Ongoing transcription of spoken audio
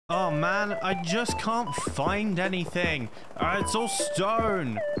Oh man, I just can't find anything. It's all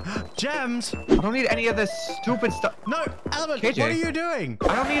stone. Gems? I don't need any of this stupid stuff. No, Element, KJ. what are you doing?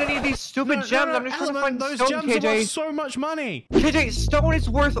 I don't need any of these stupid gems. I'm just trying to Element, find those stone, gems are KJ. worth so much money. KJ, stone is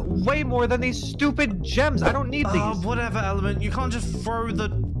worth way more than these stupid gems. I don't need these. Whatever, Element. You can't just throw the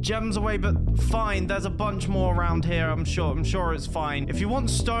gems away, but fine. There's a bunch more around here, I'm sure. I'm sure it's fine. If you want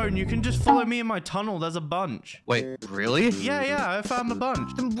stone, you can just follow me in my tunnel. There's a bunch. Wait, really? Yeah, I found a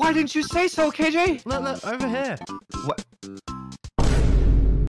bunch. Then why didn't you say so, KJ? Look, over here. What?